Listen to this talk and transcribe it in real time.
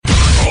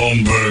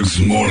Holmberg's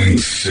morning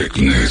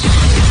sickness.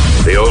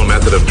 The old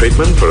method of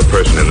treatment for a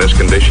person in this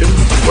condition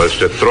was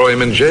to throw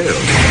him in jail.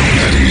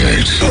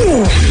 98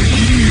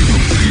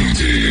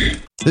 KUPD.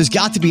 There's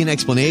got to be an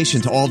explanation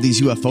to all these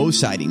UFO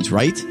sightings,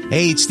 right?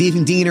 Hey, it's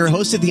Stephen Diener,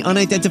 host of the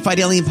Unidentified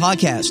Alien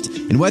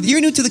Podcast. And whether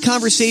you're new to the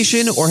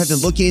conversation or have been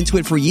looking into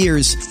it for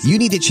years, you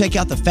need to check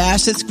out the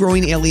fastest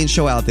growing alien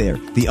show out there,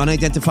 the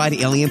Unidentified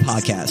Alien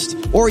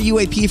Podcast, or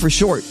UAP for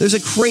short. There's a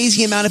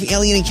crazy amount of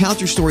alien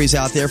encounter stories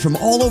out there from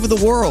all over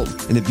the world.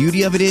 And the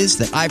beauty of it is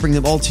that I bring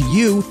them all to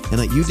you and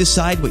let you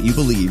decide what you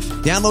believe.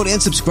 Download and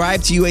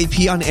subscribe to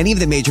UAP on any of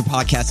the major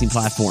podcasting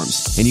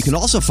platforms. And you can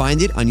also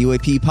find it on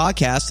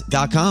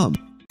UAPpodcast.com.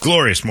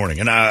 Glorious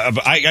morning. And I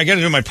got to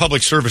do my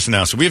public service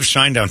announcement. We have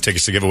Shinedown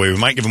tickets to give away. We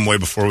might give them away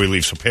before we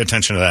leave, so pay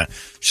attention to that.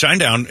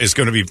 Shinedown is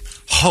going to be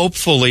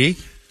hopefully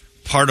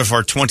part of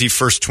our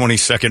 21st,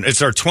 22nd.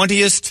 It's our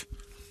 20th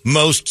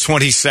most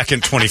 22nd,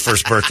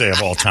 21st birthday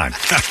of all time.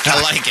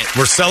 I like it.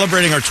 We're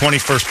celebrating our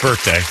 21st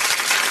birthday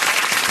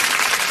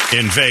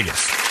in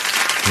Vegas.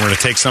 We're going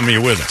to take some of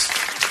you with us.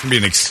 It's going to be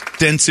an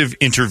extensive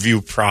interview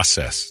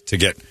process to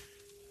get...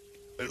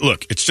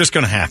 Look, it's just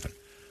going to happen.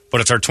 But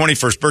it's our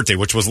 21st birthday,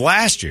 which was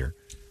last year.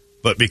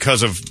 But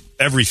because of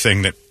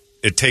everything that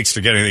it takes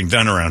to get anything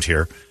done around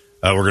here,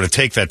 we're going to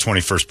take that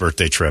 21st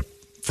birthday trip.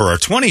 For our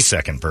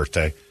 22nd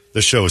birthday,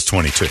 the show is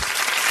 22. So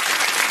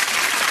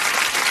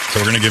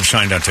we're going to give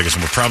Shinedown tickets,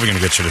 and we're probably going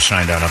to get you to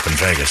Shinedown up in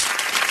Vegas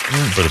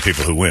for the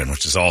people who win,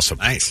 which is awesome.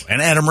 Nice.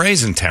 And Adam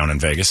Ray's in town in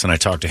Vegas, and I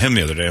talked to him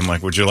the other day. I'm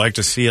like, would you like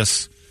to see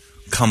us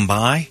come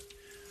by?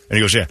 And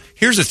he goes, yeah.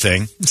 Here's the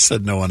thing.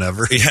 Said no one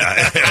ever.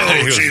 Yeah.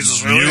 Oh, goes,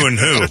 Jesus, really? You and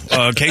who?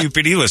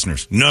 KUPD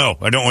listeners. No,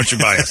 I don't want you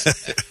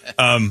biased.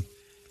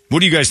 What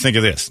do you guys think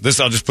of this?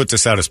 I'll just put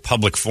this out as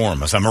public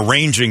forum as I'm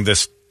arranging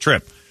this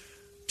trip.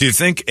 Do you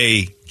think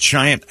a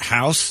giant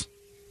house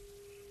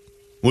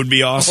would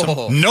be awesome?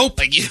 Oh. Nope.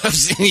 Like you have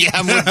seen, yeah,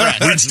 I'm with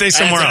Brett. We'd stay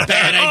somewhere else.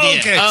 Bad idea. Oh,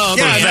 okay. Oh,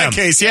 Yeah, okay. in that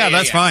case, yeah,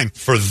 that's fine.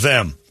 For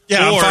them.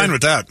 Yeah, I'm fine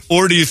with that.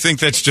 Or do you think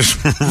that's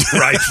just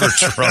ripe for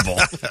trouble?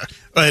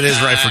 Well, it is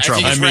right for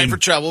trouble. I think it's right for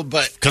trouble,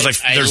 but Because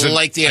I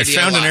like the idea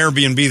I found a an lot.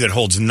 Airbnb that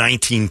holds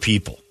 19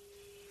 people.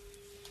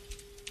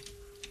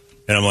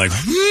 And I'm like,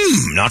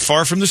 not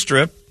far from the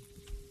Strip.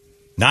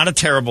 Not a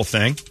terrible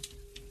thing.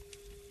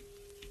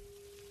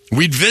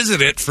 We'd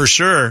visit it for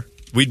sure.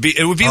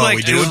 It would be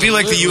like the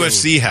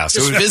UFC house.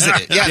 Just visit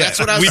it. Yeah, that's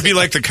what I was We'd be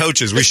like the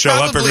coaches. We It's show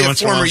up every probably a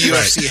once in a while. former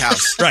UFC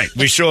house. Right.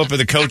 We show up at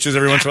the coaches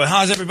every once in a while.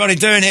 How's everybody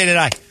doing here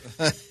today?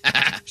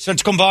 So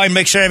to come by and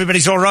make sure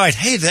everybody's all right.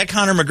 Hey, is that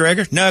Conor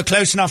McGregor? No,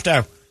 close enough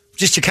though.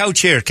 Just your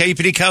coach here,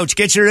 KUPD coach.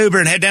 Get your Uber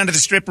and head down to the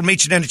Strip. We'll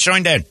meet you down at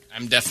Shinedown.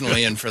 I'm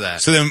definitely in for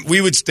that. So then we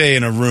would stay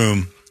in a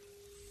room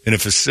in a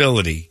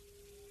facility.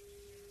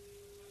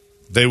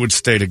 They would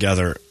stay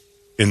together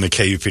in the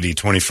KUPD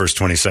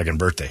 21st, 22nd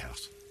birthday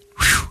house.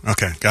 Whew.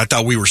 Okay. I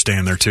thought we were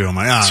staying there, too. I'm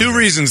like, Two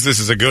reasons this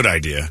is a good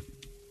idea.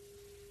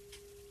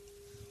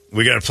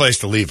 We got a place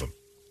to leave them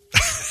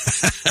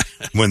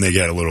when they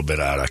get a little bit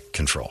out of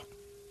control.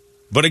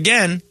 But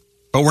again...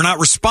 But we're not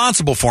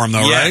responsible for them,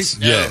 though, yes,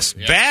 right? Yes.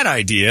 Yeah. Bad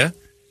idea.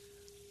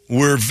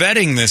 We're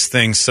vetting this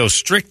thing so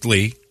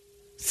strictly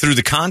through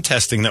the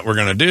contesting that we're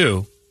going to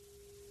do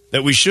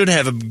that we should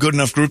have a good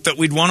enough group that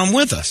we'd want them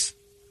with us.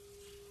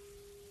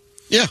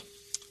 Yeah.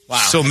 Wow.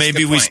 So that's a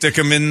maybe good we point. stick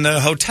them in the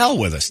hotel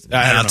with us.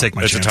 I'll take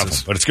my it's chances. a tough one,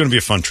 but it's going to be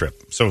a fun trip.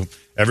 So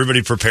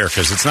everybody prepare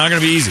because it's not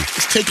going to be easy.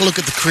 Just take a look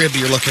at the crib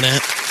you're looking at.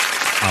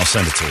 I'll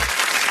send it to you.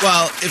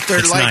 Well, if they're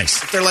It's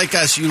nice. if they're like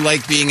us, you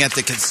like being at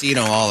the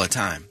casino all the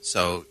time.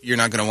 So you're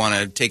not going to want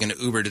to take an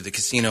Uber to the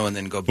casino and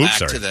then go back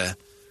sorry. to the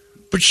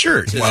But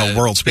sure.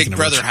 World, speaking Big of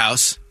Brother which.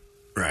 house.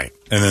 Right.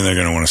 And then they're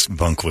going to want to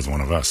bunk with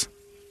one of us.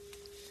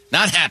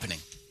 Not happening.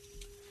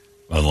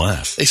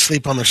 Unless. They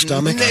sleep on their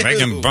stomach. No. They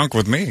can bunk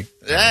with me.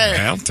 Hey.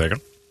 Yeah, I'll take them.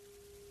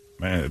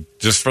 Man,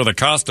 just for the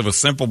cost of a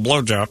simple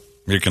blowjob,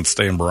 you can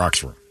stay in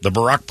Barack's room. The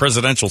Barack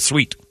presidential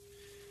suite.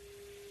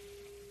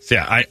 So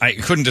yeah, I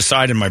couldn't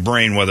decide in my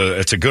brain whether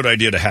it's a good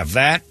idea to have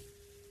that,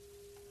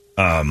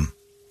 or,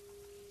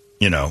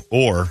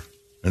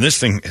 and this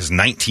thing has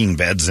 19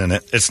 beds in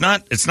it. It's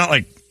not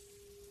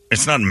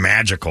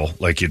magical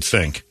like you'd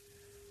think.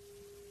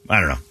 I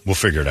don't know. We'll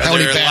figure it out. How Are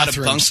many there a lot of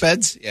bathrooms? bunk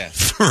beds? Yeah.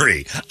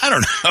 3. I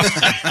don't know.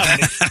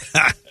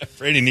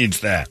 Afraid he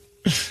needs that.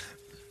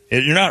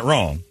 You're not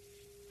wrong.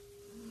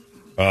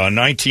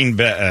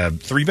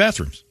 3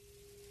 bathrooms.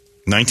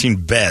 19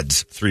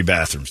 beds, 3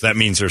 bathrooms. That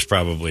means there's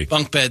probably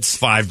Bunk beds.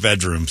 5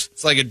 bedrooms,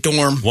 It's like a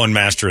dorm. 1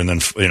 master, and then,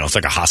 it's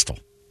like a hostel.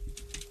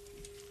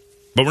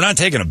 But we're not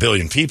taking 1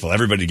 billion people.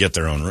 Everybody get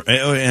their own room.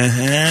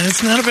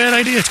 It's not a bad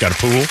idea. It's got a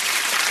pool.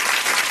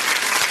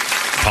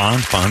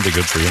 Pond, be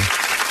good for you.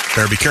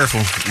 Better be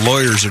careful.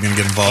 Lawyers are going to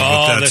get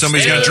involved with that.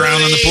 Somebody's going to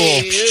drown in the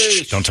pool.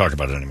 Shh, don't talk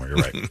about it anymore. You're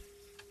right.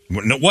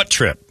 What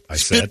trip? I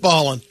said.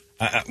 Spitballing.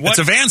 What? It's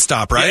a van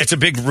stop, right? Yeah, it's a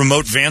big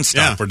remote van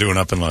stop Yeah. we're doing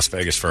up in Las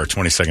Vegas for our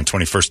 22nd,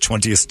 21st,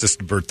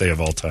 20th birthday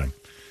of all time.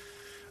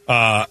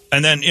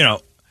 And then,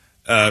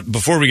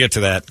 before we get to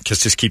that, because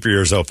just keep your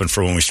ears open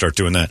for when we start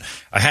doing that,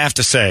 I have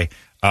to say,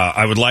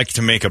 I would like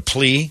to make a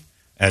plea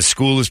as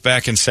school is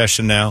back in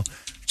session now,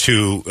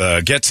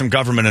 to get some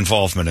government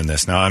involvement in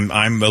this. Now,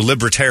 I'm a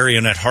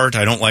libertarian at heart.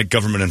 I don't like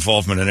government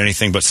involvement in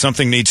anything, but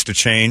something needs to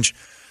change.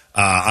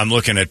 I'm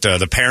looking at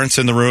the parents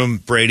in the room,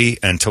 Brady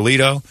and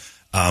Toledo.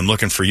 I'm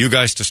looking for you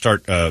guys to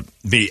start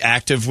be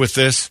active with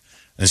this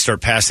and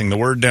start passing the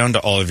word down to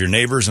all of your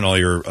neighbors and all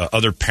your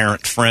other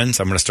parent friends.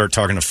 I'm going to start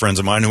talking to friends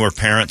of mine who are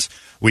parents.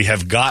 We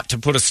have got to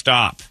put a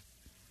stop,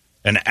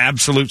 an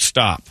absolute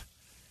stop,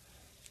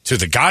 to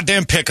the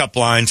goddamn pickup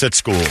lines at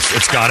schools.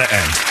 It's got to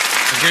end.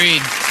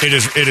 Agreed.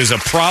 It is a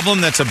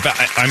problem that's about.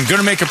 I'm going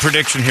to make a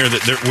prediction here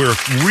that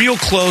we're real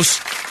close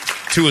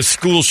to a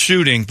school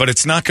shooting, but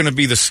it's not going to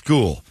be the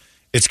school.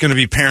 It's going to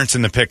be parents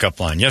in the pickup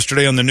line.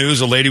 Yesterday on the news,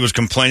 a lady was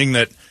complaining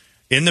that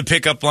in the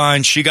pickup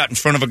line, she got in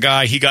front of a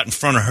guy, he got in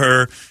front of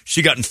her,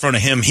 she got in front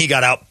of him, he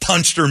got out,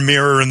 punched her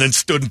mirror, and then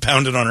stood and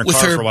pounded on her car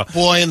for a while. With her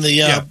boy in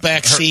the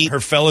back seat. Her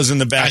fella's in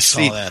the back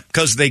seat that.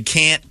 because they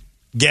can't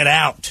get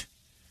out.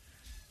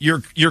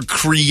 You're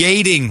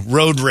creating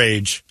road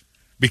rage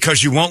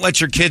because you won't let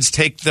your kids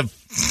take the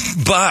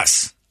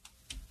bus.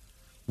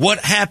 What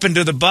happened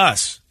to the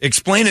bus?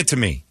 Explain it to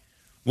me.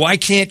 Why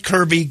can't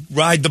Kirby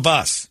ride the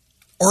bus?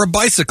 Or a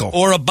bicycle.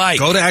 Or a bike.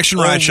 Go to Action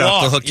Ride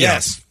Shop. They'll hook you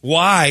up.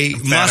 Why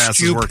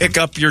must you pick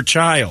up your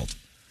child?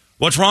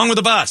 What's wrong with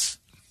the bus?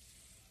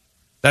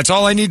 That's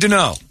all I need to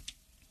know.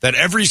 That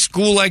every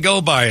school I go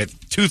by at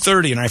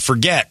 2:30 and I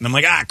forget. And I'm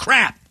like,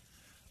 crap.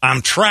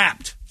 I'm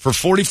trapped for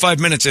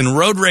 45 minutes in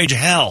road rage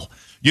hell.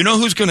 You know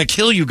who's going to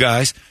kill you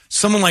guys?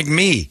 Someone like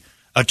me,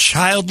 a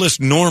childless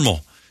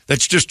normal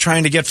that's just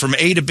trying to get from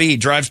A to B,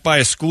 drives by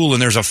a school,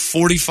 and there's a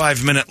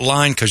 45-minute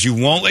line because you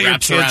won't let your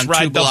kids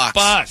ride the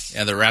bus.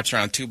 Yeah, the wraps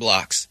around 2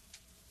 blocks.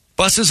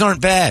 Buses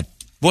aren't bad.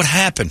 What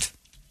happened?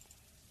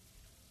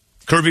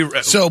 Kirby.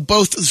 So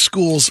both the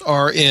schools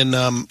are in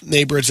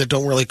neighborhoods that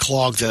don't really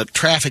clog the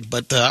traffic,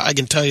 but I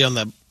can tell you on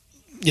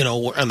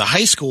the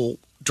high school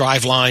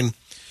drive line,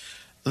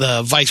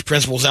 the vice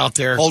principal's out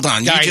there. Hold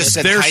on, you just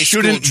said there high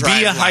shouldn't school be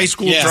a drive high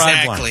school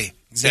drive line.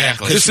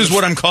 Exactly. This is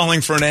what I'm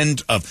calling for an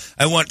end of.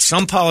 I want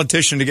some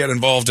politician to get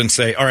involved and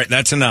say, all right,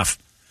 that's enough.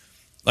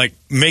 Like,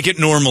 make it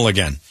normal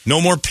again.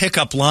 No more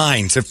pickup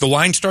lines. If the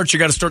line starts, you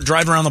got to start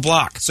driving around the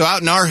block. So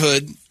out in our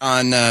hood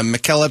on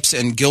McKellips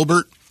and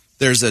Gilbert,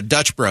 there's a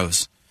Dutch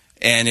Bros.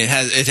 And it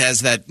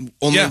has that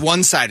only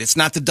one side. It's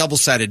not the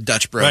double-sided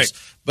Dutch Bros. Right.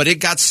 But it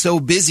got so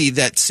busy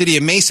that City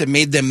of Mesa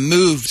made them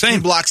move 2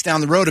 blocks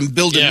down the road and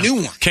build a new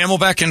one.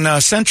 Camelback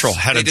and Central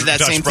had They did that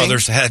Dutch same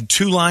Brothers thing? had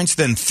 2 lines,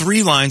 then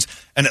 3 lines,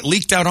 and it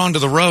leaked out onto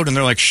the road, and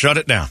they're like, shut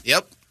it down.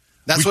 Yep.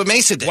 That's what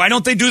Mesa did. Why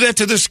don't they do that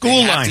to the school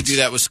They have lines? to do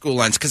that with school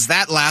lines because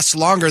that lasts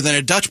longer than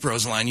a Dutch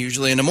Bros line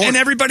usually in the morning. And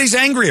everybody's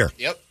angrier.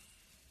 Yep.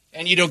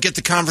 And you don't get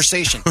the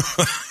conversation.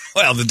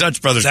 Well, the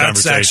Dutch Brothers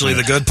conversation. That's actually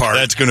the good part.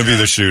 That's going to be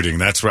the shooting.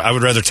 That's where I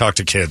would rather talk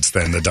to kids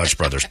than the Dutch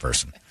Brothers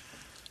person.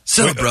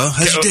 So, bro,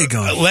 how's your day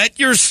going? Let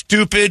your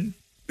stupid,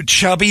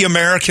 chubby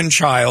American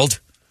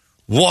child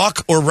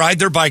walk or ride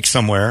their bike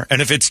somewhere,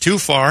 and if it's too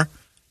far,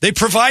 they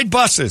provide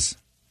buses.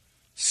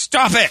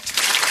 Stop it.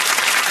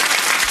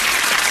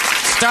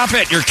 Stop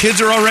it. Your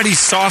kids are already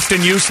soft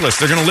and useless.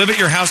 They're going to live at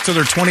your house till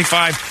they're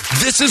 25.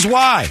 This is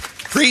why.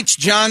 Preach,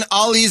 John.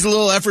 All these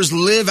little effers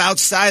live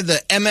outside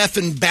the MF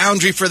and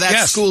boundary for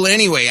that school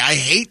anyway. I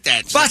hate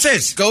that.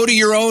 Buses. Go to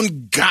your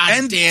own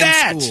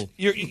goddamn school.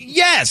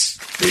 Yes.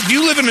 If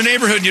you live in a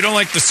neighborhood and you don't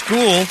like the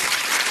school,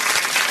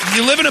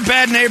 you live in a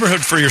bad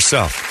neighborhood for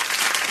yourself.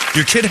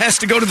 Your kid has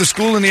to go to the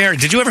school in the area.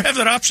 Did you ever have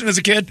that option as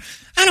a kid?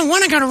 I don't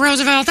want to go to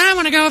Roosevelt. I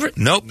want to go over.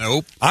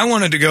 Nope. I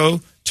wanted to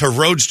go to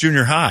Rhodes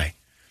Junior High.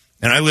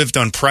 And I lived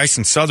on Price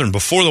and Southern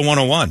before the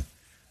 101.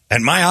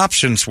 And my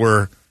options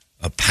were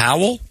a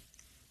Powell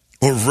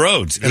or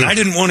Rhodes. And I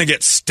didn't want to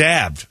get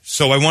stabbed,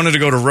 so I wanted to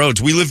go to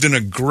Rhodes. We lived in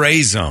a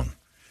gray zone.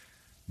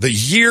 The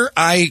year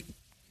I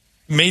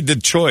made the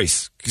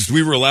choice, because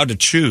we were allowed to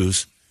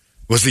choose,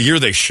 was the year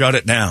they shut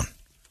it down.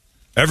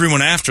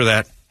 Everyone after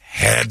that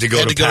had to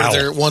go to Powell. Go to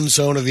their one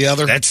zone or the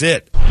other. That's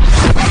it.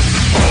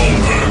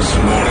 Holmberg's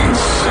morning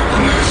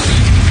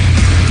sickness.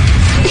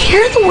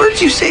 Hear the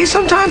words you say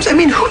sometimes? I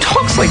mean, who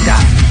talks like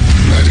that?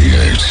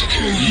 98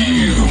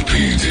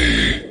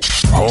 KUPD.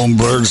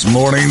 Holmberg's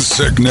morning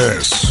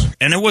sickness.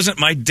 And it wasn't,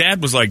 my dad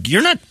was like,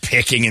 you're not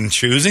picking and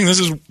choosing. This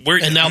is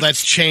where. And now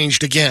that's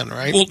changed again,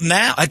 right? Well,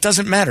 now, it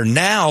doesn't matter.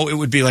 Now it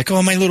would be like,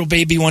 oh, my little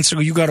baby wants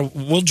to go.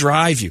 We'll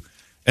drive you.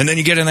 And then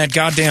you get in that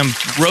goddamn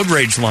road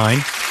rage line,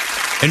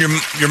 and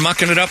you're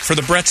mucking it up for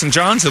the Bretts and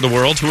Johns of the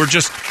world who are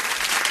just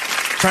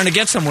trying to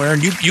get somewhere,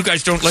 and you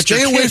guys don't let your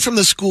kids. Stay away from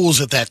the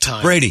schools at that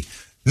time. Brady,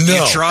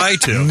 no. You try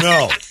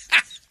to.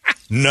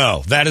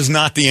 No, that is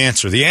not the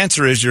answer. The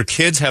answer is your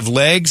kids have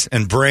legs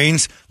and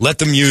brains. Let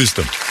them use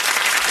them.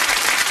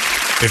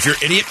 If your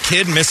idiot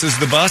kid misses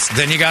the bus,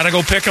 then you got to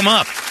go pick them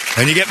up.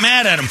 And you get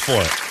mad at him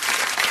for it.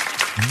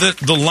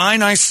 The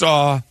line I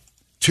saw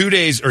 2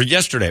 days, or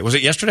yesterday. Was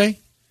it yesterday?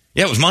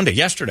 Yeah, it was Monday,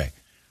 yesterday.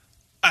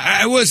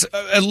 I was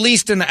at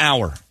least an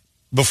hour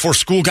before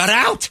school got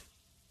out.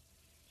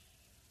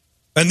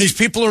 And these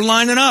people are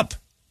lining up.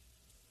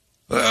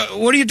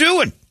 What are you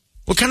doing?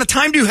 What kind of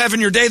time do you have in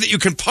your day that you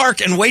can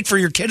park and wait for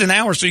your kid an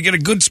hour so you get a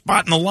good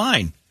spot in the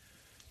line?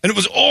 And it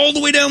was all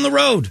the way down the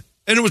road.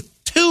 And it was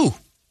 2.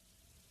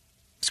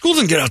 School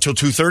doesn't get out till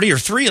 2:30 or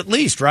 3 at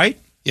least, right?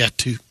 Yeah,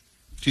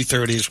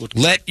 2:30 is what.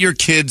 Let your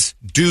kids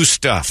do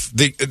stuff.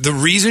 The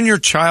reason your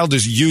child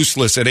is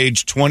useless at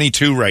age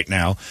 22 right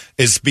now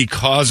is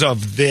because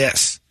of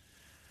this.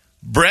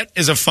 Brett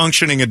is a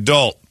functioning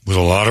adult with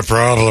a lot of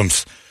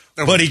problems,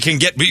 but you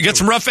get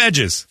some rough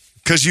edges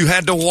because you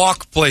had to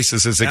walk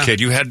places as a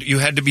kid. You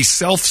had to be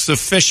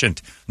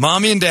self-sufficient.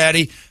 Mommy and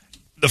Daddy.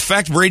 The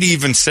fact Brady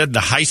even said the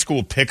high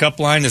school pickup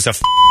line is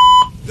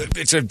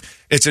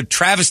it's a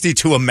travesty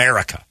to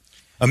America.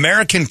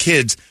 American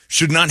kids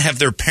should not have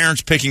their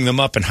parents picking them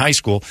up in high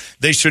school.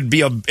 They should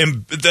be,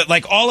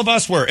 like all of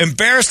us were,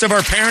 embarrassed of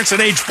our parents at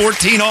age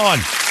 14 on.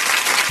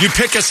 You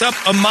pick us up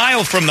a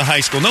mile from the high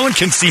school. No one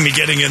can see me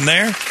getting in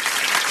there.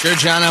 Sure,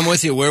 John, I'm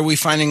with you. Where are we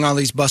finding all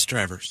these bus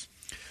drivers?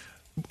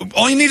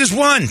 All you need is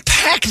one.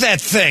 Pack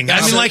that thing.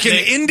 I mean, like an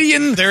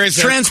Indian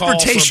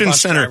transportation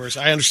center. Drivers.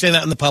 I understand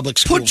that in the public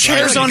schools. Put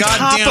chairs on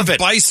top of it.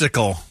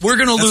 Bicycle. We're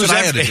going to lose. What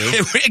I had to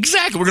do.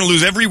 Exactly. We're going to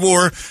lose every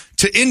war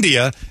to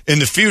India in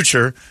the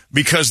future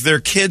because their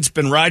kids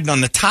been riding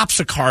on the tops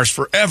of cars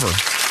forever,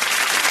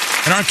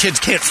 and our kids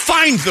can't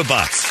find the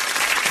bus.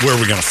 Where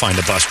are we going to find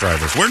the bus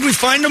drivers? Where did we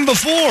find them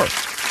before?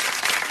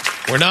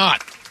 We're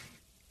not.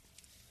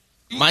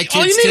 My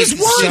kids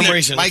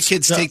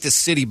take the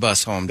city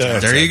bus home.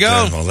 There you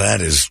go. Well,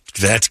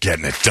 that's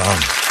getting it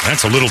done.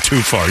 That's a little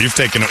too far. You've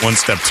taken it one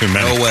step too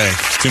many. No way.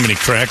 Too many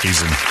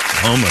crackies and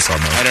homeless on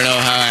those. I don't know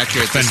how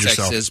accurate this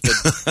text is,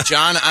 but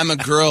John, I'm a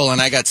girl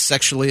and I got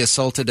sexually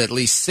assaulted at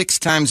least 6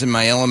 times in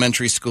my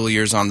elementary school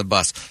years on the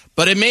bus.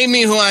 But it made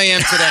me who I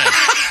am today.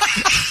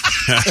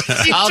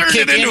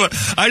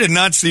 I did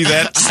not see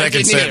that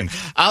second sentence.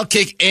 I'll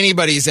kick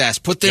anybody's ass.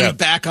 Put them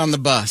back on the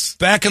bus.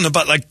 Back on the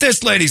bus. Like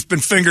this lady's been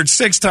fingered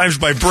 6 times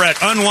by Brett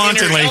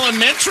unwantedly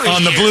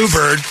on the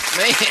Bluebird.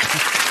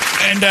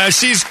 Man. And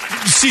she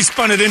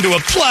spun it into a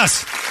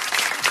plus.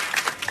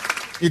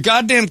 Your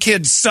goddamn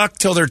kids suck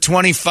till they're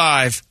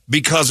 25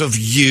 because of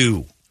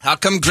you. How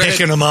come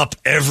picking them up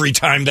every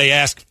time they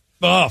ask?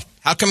 Oh.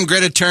 How come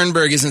Greta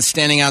Thunberg isn't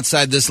standing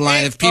outside this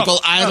line of people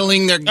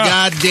idling their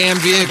goddamn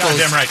vehicles?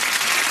 Goddamn right.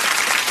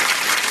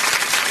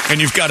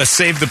 And you've got a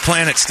Save the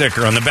Planet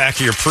sticker on the back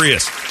of your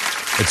Prius.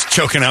 It's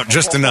choking out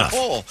just enough.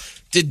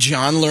 Did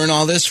John learn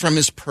all this from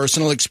his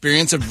personal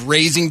experience of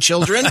raising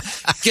children?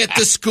 Get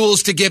the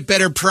schools to get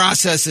better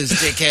processes,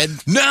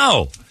 dickhead.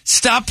 No.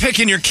 Stop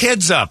picking your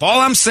kids up. All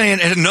I'm saying,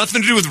 it had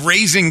nothing to do with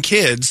raising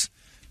kids.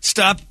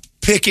 Stop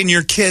picking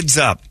your kids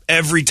up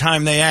every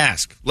time they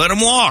ask. Let them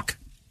walk.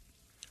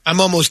 I'm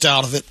almost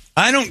out of it.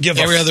 I don't give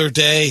every other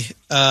day.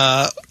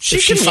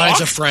 She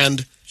finds a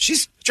friend.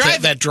 She's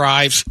driving. That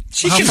drives.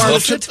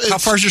 How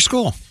far is your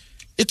school?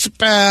 It's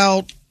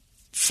about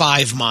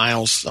 5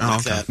 miles.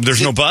 Like that.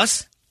 There's no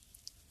bus?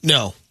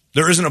 No.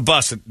 There isn't a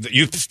bus.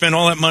 You spend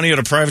all that money at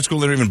a private school,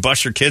 they don't even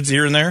bus your kids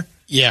here and there?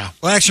 Yeah.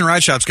 Well, Action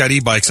Ride Shop's got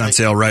e-bikes on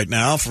sale right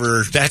now.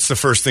 That's the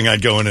first thing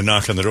I'd go in and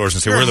knock on the doors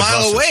and say, where are the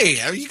buses? You're a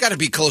mile away. You got to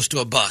be close to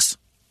a bus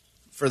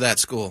for that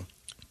school.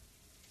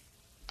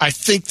 I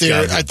think they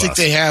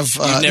have.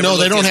 No,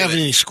 they don't have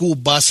any school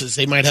buses.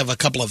 They might have a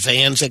couple of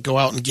vans that go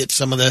out and get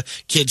some of the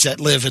kids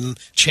that live in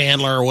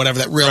Chandler or whatever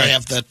that really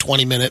have the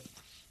 20-minute.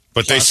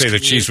 But they say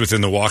that she's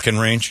within the walking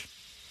range?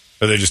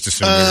 Or they just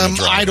assume you're going to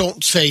drive? I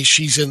don't say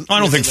she's in. I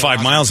don't think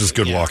 5 miles is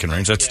good walking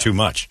range. That's too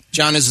much.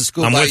 John, is the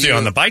school I'm with you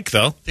on the bike,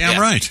 though. Damn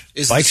right.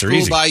 Is the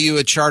school by you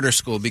a charter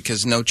school?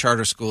 Because no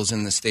charter schools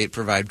in the state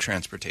provide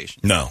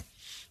transportation. No.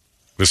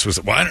 This was,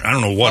 I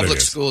don't know what public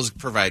it is. Schools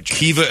provide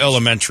Kiva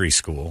Elementary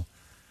School.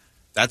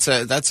 That's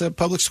a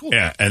public school.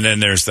 Yeah, and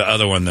then there's the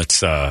other one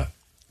that's I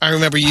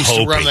remember you used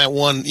to run that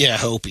one. Yeah,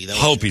 Hopi.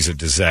 Hopi's a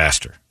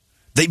disaster.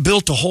 They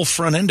built the whole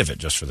front end of it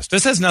just for this.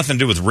 This has nothing to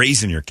do with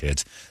raising your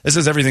kids. This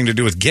has everything to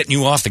do with getting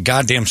you off the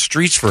goddamn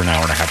streets for an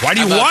hour and a half. Why do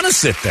you want to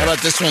sit there? How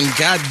about this one?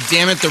 God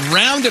damn it, the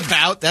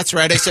roundabout. That's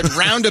right. I said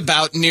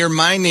roundabout near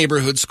my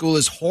neighborhood school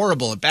is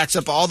horrible. It backs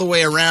up all the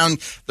way around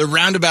the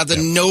roundabout that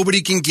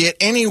nobody can get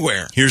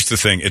anywhere. Here's the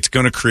thing. It's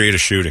going to create a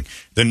shooting.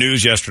 The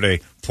news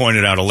yesterday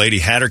pointed out a lady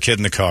had her kid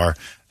in the car,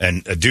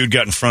 and a dude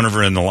got in front of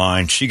her in the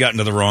line. She got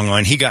into the wrong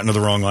line. He got into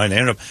the wrong line.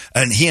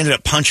 And he ended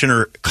up punching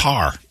her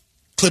car.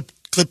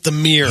 Clip the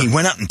mirror. He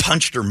went out and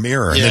punched her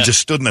mirror and then just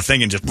stood in the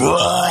thing and just...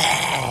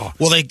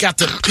 Well, they got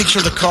the picture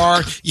of the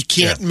car. You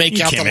can't make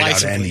out the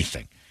license plate.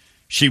 Anything.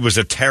 She was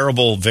a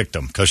terrible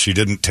victim because she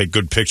didn't take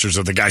good pictures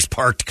of the guy's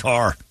parked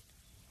car.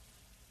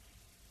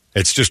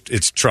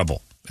 It's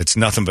trouble. It's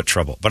nothing but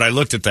trouble. But I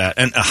looked at that,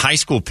 and a high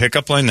school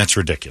pickup line, that's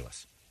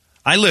ridiculous.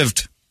 I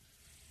lived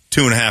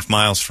 2.5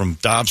 miles from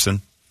Dobson,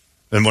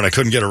 and when I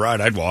couldn't get a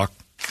ride, I'd walk.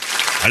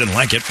 I didn't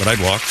like it, but I'd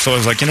walk. So I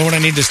was like, you know what I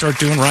need to start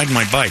doing? Riding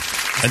my bike.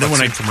 And then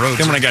when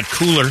I got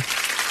cooler,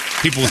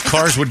 people with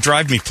cars would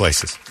drive me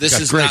places. This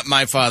is not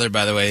my father,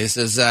 by the way. He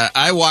says,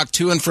 I walk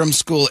to and from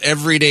school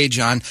every day,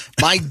 John.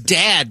 My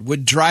dad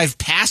would drive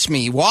past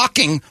me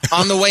walking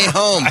on the way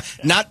home,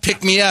 not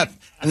pick me up.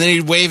 And then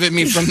he'd wave at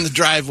me from the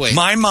driveway.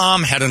 My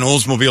mom had an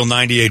Oldsmobile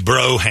 98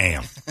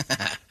 Brougham.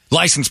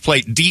 License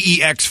plate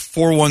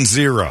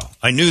DEX410.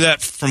 I knew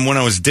that from when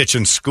I was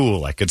ditching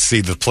school. I could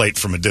see the plate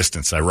from a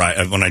distance.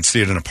 When I'd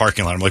see it in a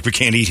parking lot, I'm like, we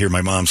can't eat here,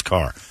 my mom's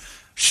car.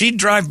 She'd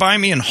drive by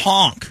me and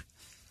honk.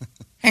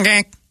 Hank,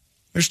 hank.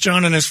 There's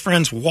John and his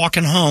friends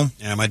walking home.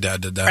 Yeah, my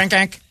dad did that. Hank,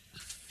 hank.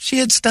 She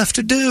had stuff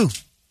to do.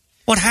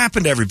 What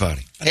happened to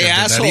everybody? Hey,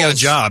 assholes. He had a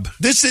job.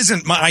 This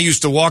isn't I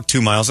used to walk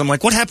 2 miles. I'm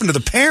like, what happened to the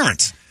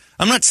parents?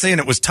 I'm not saying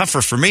it was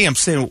tougher for me. I'm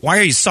saying, why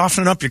are you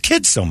softening up your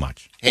kids so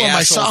much? Hey, well, my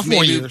assholes,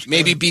 sophomore year.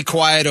 Maybe be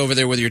quiet over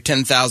there with your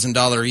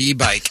 $10,000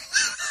 e-bike.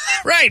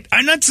 Right.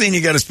 I'm not saying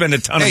you got to spend a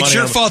ton of money. It's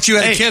your fault you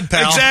had a kid,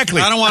 pal.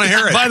 Exactly. I don't want to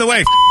hear it. By the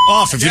way,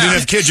 off. If you didn't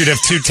have kids, you'd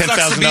have two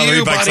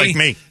 $10,000 e-bikes like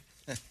me.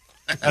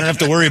 I don't have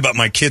to worry about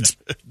my kids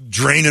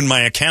draining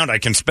my account. I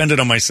can spend it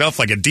on myself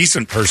like a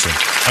decent person,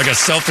 like a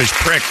selfish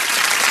prick.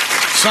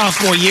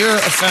 Sophomore year,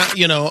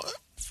 I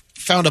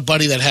found a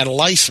buddy that had a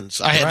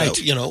license. I had,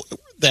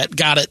 that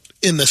got it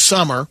in the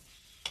summer,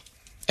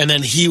 and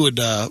then he would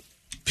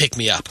pick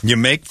me up. You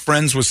make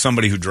friends with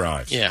somebody who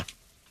drives. Yeah.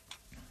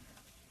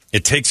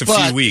 It takes a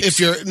few weeks. If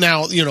you're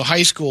now,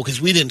 high school, because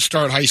we didn't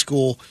start high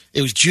school,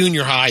 it was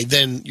junior high,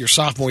 then your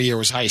sophomore year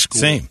was high school.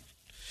 Same.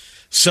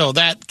 So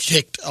that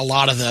kicked a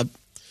lot of the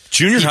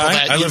junior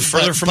high. I live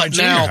further from my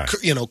junior high.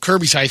 Now,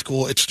 Kirby's high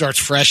school, it starts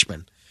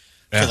freshman.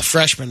 Yeah. For the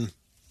freshman,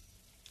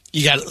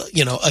 you got,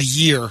 a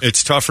year.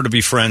 It's tougher to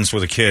be friends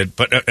with a kid.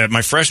 But at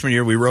my freshman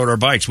year, we rode our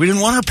bikes. We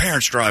didn't want our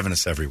parents driving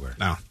us everywhere.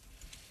 No.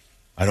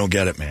 I don't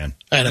get it, man.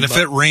 And if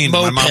it rained,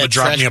 my mom would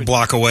drop me a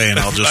block away, and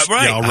I'll just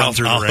I'll run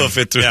through the rain. I'll hoof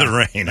it through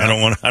the rain. I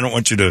don't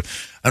want you to.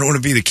 I don't want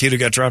to be the kid who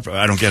got dropped.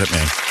 I don't get it,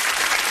 man.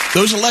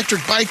 Those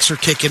electric bikes are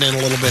kicking in a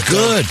little bit.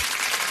 Good.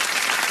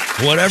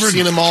 Whatever. I've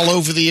seen them all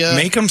over the.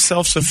 Make them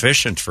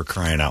self-sufficient, for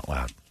crying out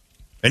loud.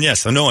 And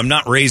yes, I know I'm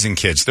not raising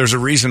kids. There's a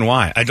reason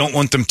why. I don't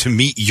want them to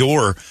meet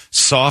your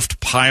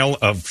soft pile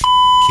of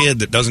kid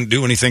that doesn't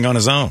do anything on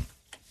his own.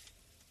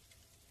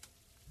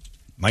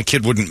 My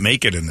kid wouldn't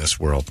make it in this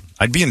world.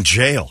 I'd be in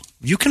jail.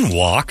 You can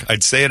walk.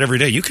 I'd say it every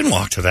day. You can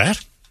walk to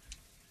that.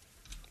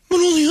 But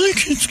all the other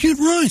kids get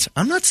rides.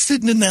 I'm not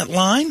sitting in that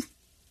line.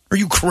 Are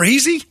you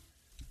crazy?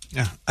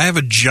 Yeah, I have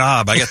a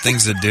job. I got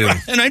things to do.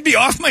 And I'd be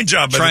off my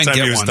job by the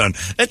time he was done.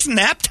 That's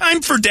nap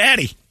time for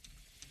daddy.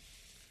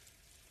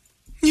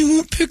 You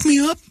won't pick me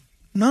up?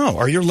 No.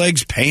 Are your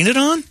legs painted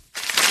on? 1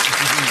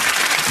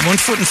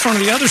 foot in front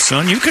of the other,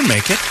 son. You can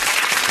make it.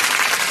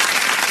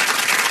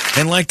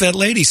 And like that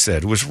lady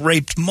said, was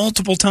raped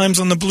multiple times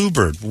on the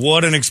Bluebird.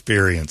 What an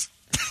experience.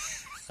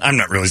 I'm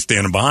not really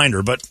standing behind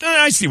her, but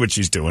I see what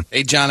she's doing.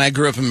 Hey, John, I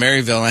grew up in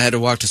Maryville, and I had to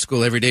walk to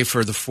school every day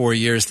for the 4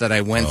 years that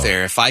I went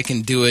there. If I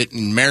can do it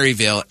in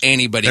Maryville,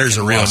 anybody can. There's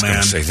a real man. I was going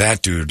to say,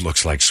 that dude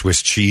looks like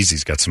Swiss cheese.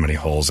 He's got so many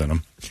holes in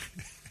him.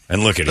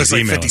 And look at he's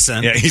like emailing. 50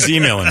 Cent. Yeah, he's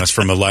emailing us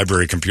from a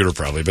library computer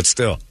probably, but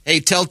still. Hey,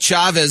 tell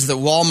Chavez that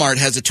Walmart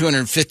has a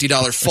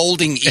 $250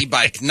 folding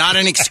e-bike. Not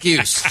an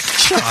excuse.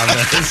 Chavez.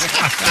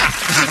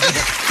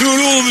 Not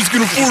all of us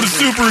can afford a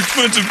super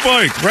expensive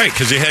bike. Right,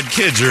 because you had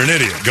kids. You're an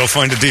idiot. Go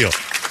find a deal.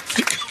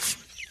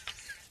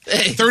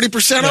 Hey,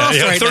 30% off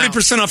right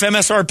 30% now. off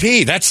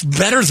MSRP. That's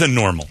better than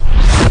normal.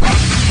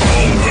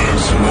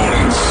 Holmberg's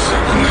Morning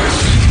Sickness.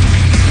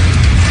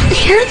 You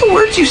hear the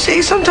words you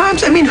say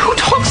sometimes? I mean, who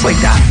talks like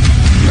that?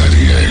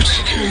 98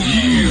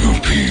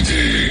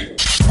 KUPD.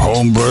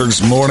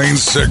 Holmberg's Morning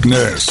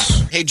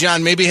Sickness. Hey,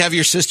 John, maybe have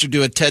your sister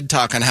do a TED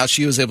Talk on how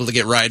she was able to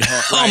get rides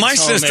home. My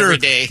sister every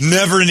day.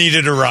 never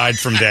needed a ride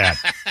from Dad.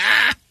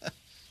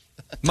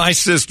 My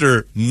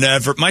sister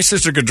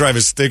could drive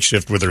a stick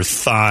shift with her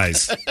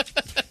thighs.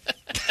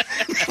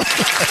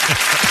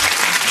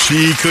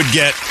 She could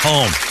get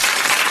home.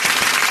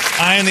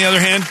 I, on the other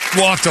hand,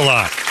 walked a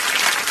lot.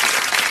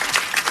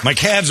 My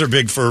calves are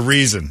big for a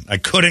reason. I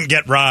couldn't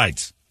get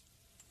rides.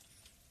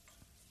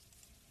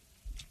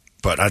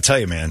 But I tell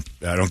you, man,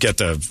 I don't get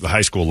the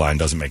high school line.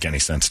 Doesn't make any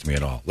sense to me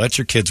at all. Let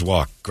your kids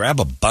walk. Grab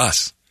a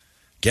bus.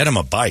 Get them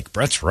a bike.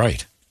 Brett's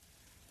right.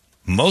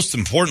 Most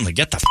importantly,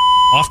 get the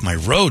off my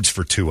roads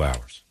for 2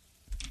 hours.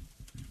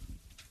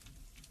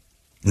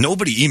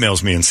 Nobody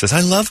emails me and says,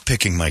 I love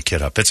picking my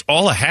kid up. It's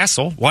all a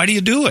hassle. Why do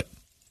you do it?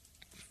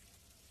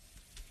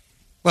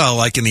 Well,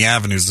 like in the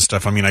avenues and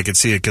stuff, I mean, I could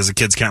see it because the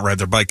kids can't ride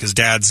their bike because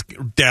dad's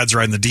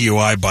riding the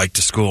DUI bike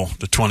to school,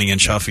 the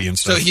 20-inch Huffy and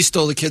stuff. So he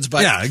stole the kid's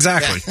bike? Yeah,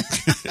 exactly.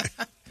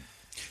 Yeah.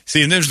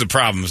 See, and there's the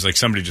problem. Is like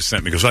somebody just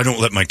sent me, goes, I don't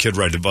let my kid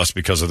ride the bus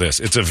because of this.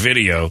 It's a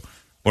video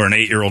where an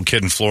 8-year-old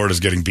kid in Florida is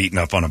getting beaten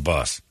up on a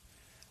bus.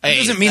 Hey, it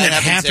doesn't mean it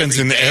happens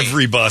in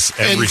every bus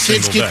every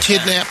single day. And kids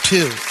get kidnapped,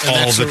 too.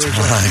 All the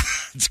time.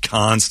 It's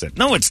constant.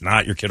 No, it's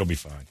not. Your kid will be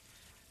fine.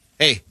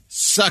 Hey,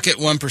 suck it,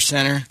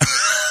 1%er.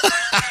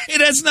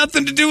 It has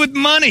nothing to do with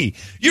money.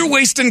 You're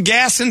wasting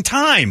gas and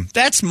time.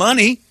 That's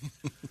money.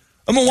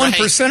 I'm a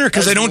 1%er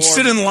because I don't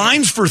sit in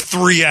lines for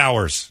 3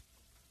 hours.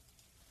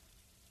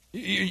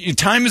 Your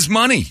time is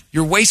money.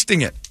 You're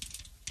wasting it.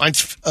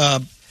 Mine's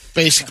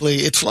basically,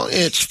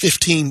 it's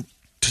 15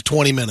 to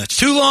 20 minutes.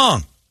 Too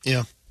long.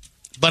 Yeah.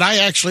 But I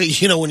actually,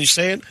 when you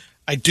say it,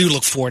 I do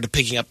look forward to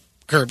picking up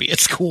Kirby.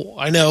 It's cool.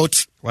 I know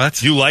it's...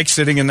 What? You like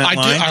sitting in that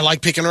line? I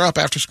like picking her up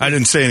after school. I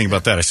didn't say anything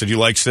about that. I said you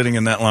like sitting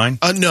in that line?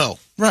 No.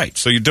 Right.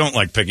 So you don't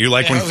like picking. You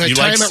like when you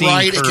time like it seeing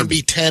right, Kirby.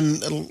 it can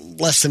be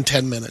less than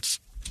 10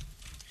 minutes.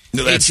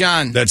 Hey,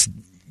 John. That's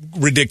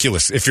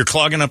ridiculous. If you're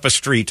clogging up a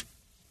street,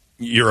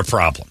 you're a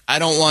problem. I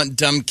don't want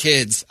dumb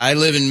kids. I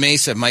live in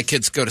Mesa. My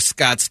kids go to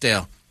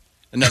Scottsdale.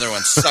 Another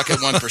one. Suck at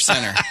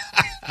 1%er.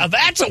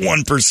 That's a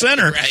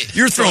 1%er. Right.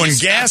 You're throwing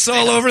gas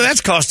all over.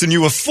 That's costing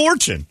you a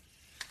fortune.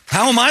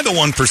 How am I the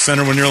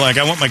 1%er when you're like,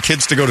 I want my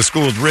kids to go to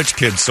school with rich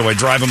kids, so I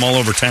drive them all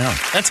over town?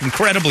 That's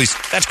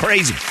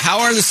crazy.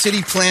 How are the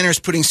city planners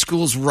putting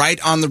schools right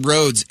on the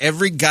roads?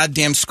 Every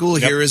goddamn school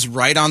here is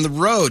right on the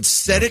roads.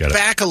 Set it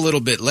back a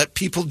little bit. Let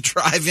people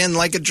drive in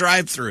like a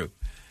drive-through.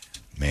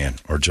 Man,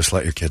 or just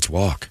let your kids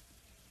walk.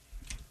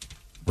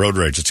 Road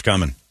rage, it's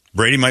coming.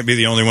 Brady might be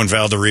the only one,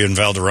 Valderia and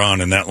Valderon,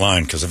 in that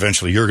line, because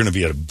eventually you're going to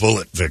be a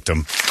bullet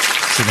victim.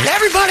 So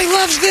everybody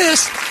loves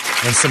this.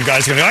 And some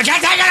guy's going to be like,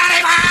 get out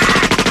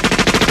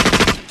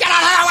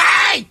of the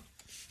way!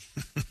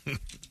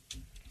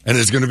 And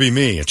it's going to be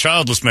me. A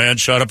childless man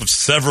shot up with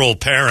several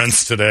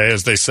parents today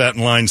as they sat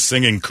in line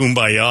singing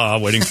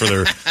Kumbaya, waiting for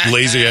their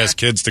lazy-ass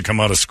kids to come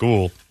out of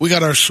school. We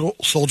got our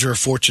Soldier of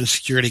Fortune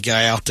security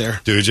guy out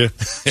there. Dude, you?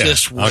 Yeah,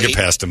 Just wait. I'll get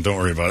past him. Don't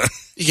worry about it.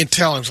 You can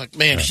tell him. He's like,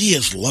 man, he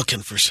is looking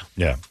for some.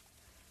 Yeah.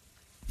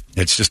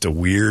 It's just a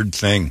weird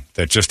thing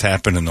that just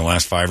happened in the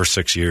last 5 or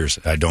 6 years.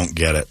 I don't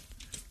get it.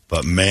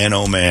 But man,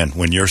 oh man,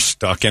 when you're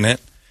stuck in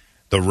it,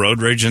 the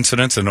road rage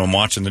incidents, and I'm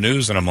watching the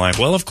news, and I'm like,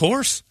 well, of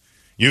course.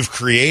 You've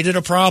created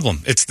a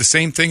problem. It's the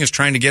same thing as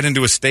trying to get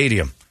into a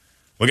stadium.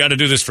 We got to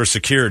do this for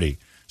security.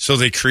 So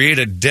they create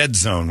a dead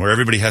zone where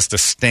everybody has to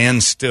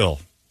stand still.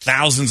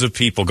 Thousands of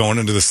people going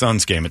into the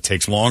Suns game. It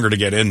takes longer to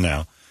get in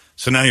now.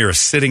 So now you're a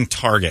sitting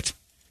target.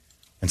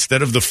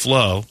 Instead of the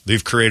flow,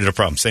 they've created a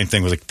problem. Same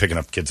thing with like picking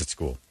up kids at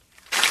school.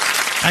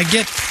 I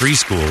get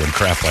preschool and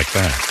crap like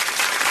that.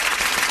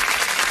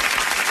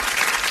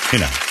 You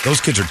know,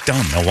 those kids are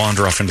dumb. They'll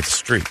wander off into the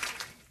street.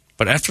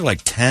 But after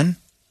like 10,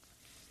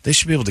 they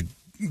should be able to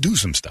do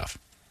some stuff.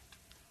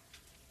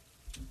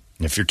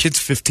 And if your kid's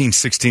 15,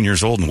 16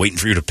 years old and waiting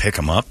for you to pick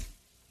them up,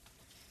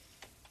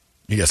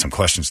 you got some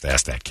questions to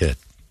ask that kid.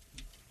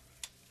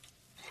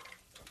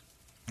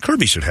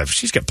 Kirby should have.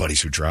 She's got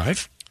buddies who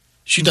drive.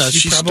 She does.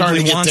 She's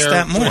starting to get there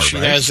that more. She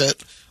has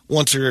it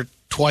once or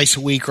twice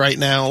a week right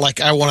now.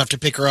 Like, I won't have to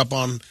pick her up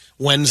on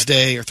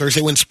Wednesday or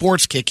Thursday when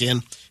sports kick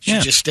in. She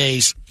just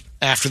stays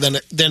after than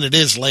it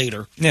is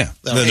later. Yeah.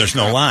 Then there's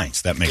no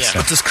lines. That makes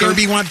sense. But does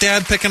Kirby want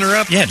Dad picking her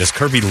up? Yeah. Does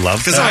Kirby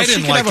love that? Because I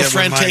didn't like have a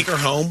friend take her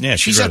home. Yeah,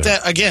 she's at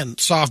that again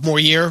sophomore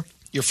year.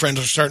 Your friends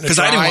are starting to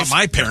drive. Because I didn't want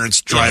my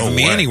parents driving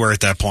me anywhere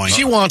at that point.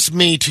 She wants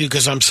me to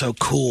because I'm so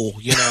cool,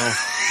 you know.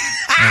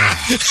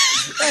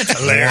 That's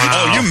hilarious.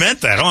 Wow. Oh, you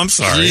meant that. Oh, I'm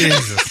sorry.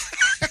 Jesus.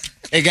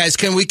 Hey, guys,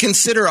 can we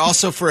consider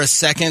also for a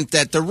second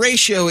that the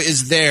ratio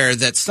is there,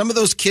 that some of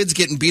those kids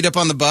getting beat up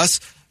on the bus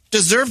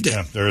deserved it?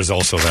 Yeah, there is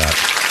also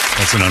that.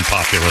 That's an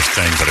unpopular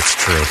thing, but it's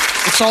true.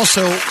 It's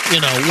also,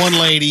 one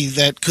lady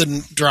that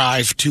couldn't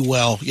drive too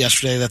well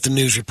yesterday that the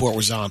news report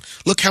was on.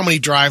 Look how many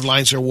drive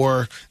lines there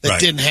were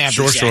that didn't have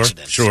these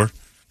accidents. Sure.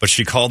 But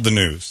she called the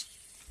news.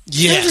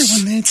 Yes.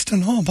 Everyone needs to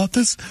know about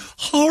this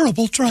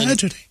horrible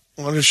tragedy.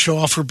 Wanted to show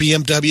off her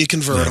BMW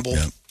convertible.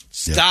 Yeah.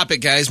 Stop it,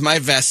 guys. My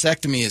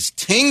vasectomy is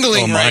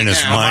tingling mine right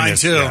is, now. Mine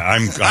too. Yeah,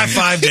 I'm high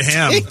five to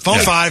him. Phone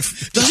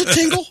 5. Does it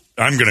tingle?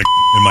 I'm going to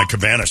in my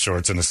cabana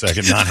shorts in a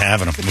second, not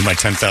having them, with my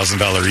 $10,000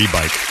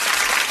 e-bike.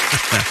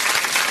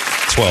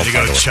 12,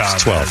 by the way.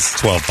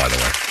 12, by the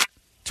way.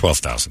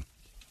 12,000.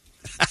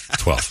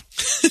 12.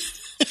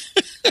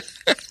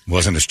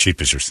 Wasn't as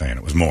cheap as you're saying.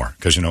 It was more.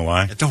 Because you know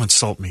why? Don't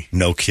insult me.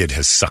 No kid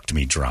has sucked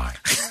me dry.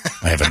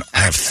 I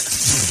have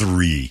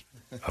 3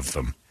 of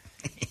them.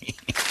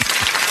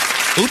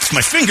 Oops,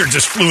 my finger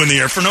just flew in the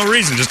air for no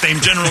reason, just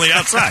aimed generally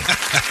outside.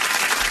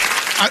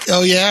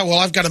 Well,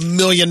 I've got $1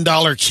 million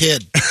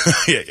kid.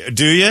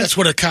 Do you? That's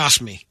what it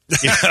cost me.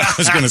 Yeah, I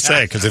was going to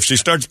say, because if she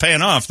starts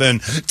paying off, then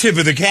tip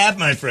of the cap,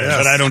 my friend. Yes.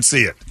 But I don't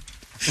see it.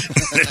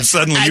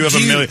 Suddenly you have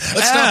 $1 million.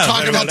 Let's not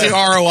talk about the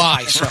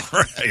ROI. So.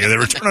 Right. Yeah, the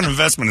return on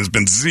investment has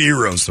been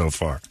 0 so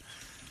far.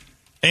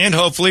 And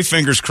hopefully,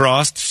 fingers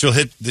crossed, she'll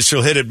hit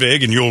it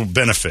big and you'll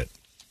benefit.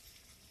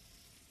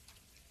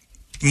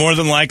 More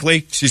than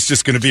likely, she's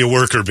just going to be a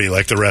worker bee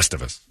like the rest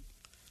of us.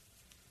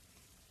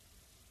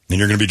 And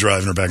you're going to be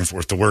driving her back and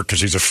forth to work because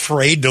she's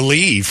afraid to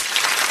leave.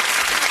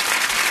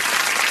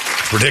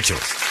 It's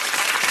ridiculous.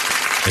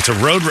 It's a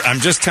road. I'm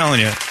just telling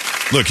you.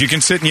 Look, you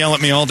can sit and yell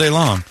at me all day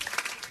long.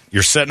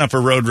 You're setting up a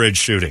road rage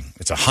shooting.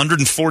 It's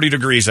 140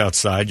 degrees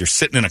outside. You're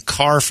sitting in a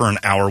car for an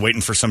hour waiting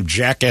for some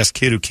jackass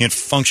kid who can't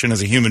function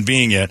as a human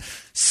being yet.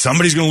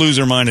 Somebody's going to lose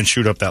their mind and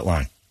shoot up that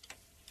line.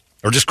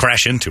 Or just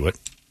crash into it.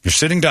 You're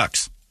sitting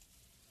ducks.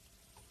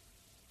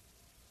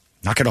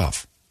 Knock it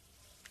off.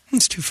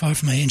 It's too far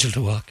for my angel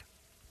to walk.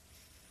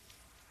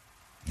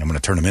 I'm going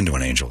to turn him into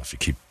an angel if you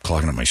keep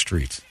clogging up my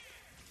streets.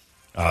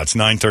 It's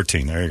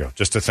 9:13. There you go.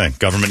 Just a thing.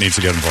 Government needs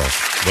to get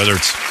involved. Whether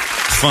it's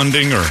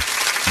funding or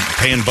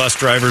paying bus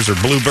drivers or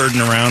bluebirding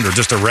around or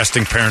just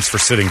arresting parents for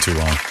sitting too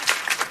long.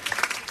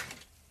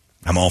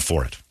 I'm all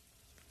for it.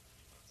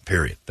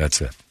 Period.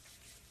 That's it.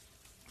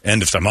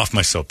 And if I'm off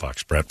my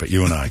soapbox, Brett, but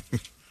you and I'm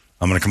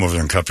going to come over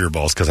there and cup your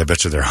balls because I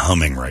bet you they're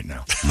humming right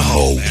now.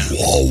 Wow.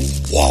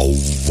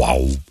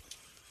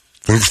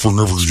 Thanks for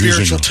never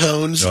spiritual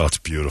tones. Oh, it's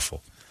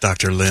beautiful.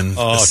 Dr. Lynn.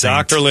 Oh,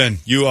 Dr. Lynn,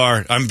 you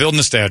are. I'm building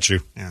a statue.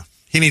 Yeah.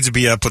 He needs to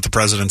be up with the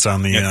presidents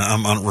on the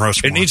on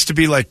Rushmore. It needs to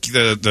be like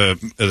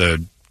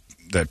that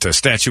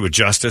statue of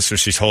Justice where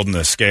she's holding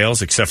the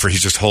scales, except for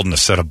he's just holding a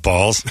set of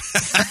balls.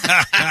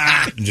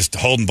 And just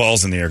holding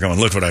balls in the air going,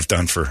 look what I've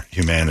done for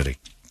humanity.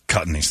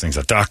 Cutting these things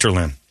out. Dr.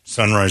 Lynn,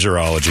 Sunrise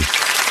Urology.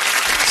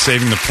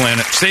 Saving the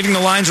planet. Saving the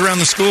lines around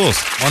the schools.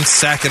 One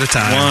sack at a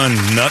time.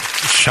 One nut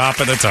shop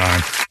at a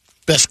time.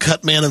 Best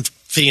cut man in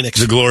Phoenix.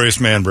 The glorious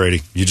man,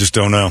 Brady. You just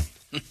don't know.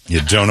 You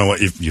don't know what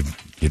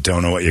you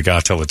don't know what you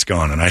got till it's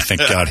gone. And I thank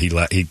God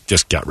he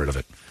just got rid of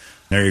it.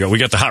 There you go. We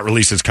got the hot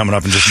releases coming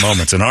up in just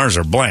moments, and ours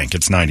are blank.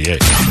 It's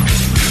 98.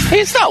 Hey,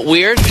 it's not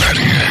weird.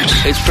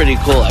 It's pretty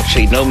cool,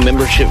 actually. No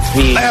membership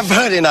fee. I have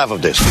heard enough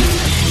of this.